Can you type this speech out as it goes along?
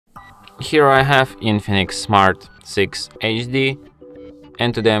Here I have Infinix Smart 6 HD,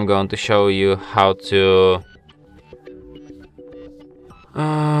 and today I'm going to show you how to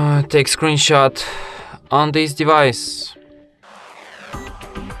take screenshot on this device.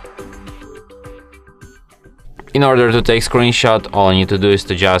 In order to take screenshot, all you need to do is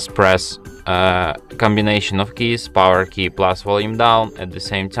to just press a combination of keys, power key plus volume down at the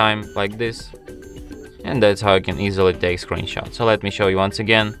same time, like this. And that's how you can easily take screenshot. So let me show you once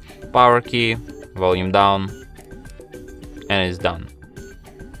again. Power key, volume down, and it's done.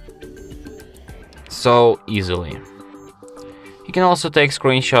 So easily. You can also take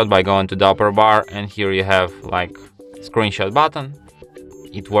screenshot by going to the upper bar, and here you have like screenshot button.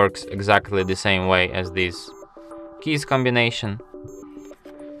 It works exactly the same way as this keys combination.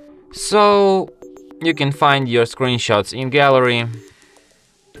 So you can find your screenshots in gallery,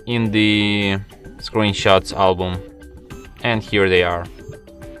 in the screenshots album, and here they are.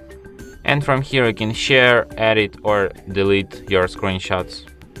 And from here you can share, edit or delete your screenshots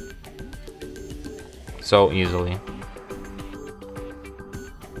so easily.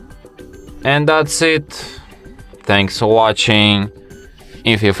 And that's it. Thanks for watching.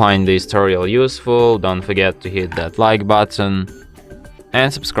 If you find this tutorial useful, don't forget to hit that like button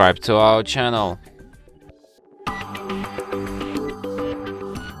and subscribe to our channel.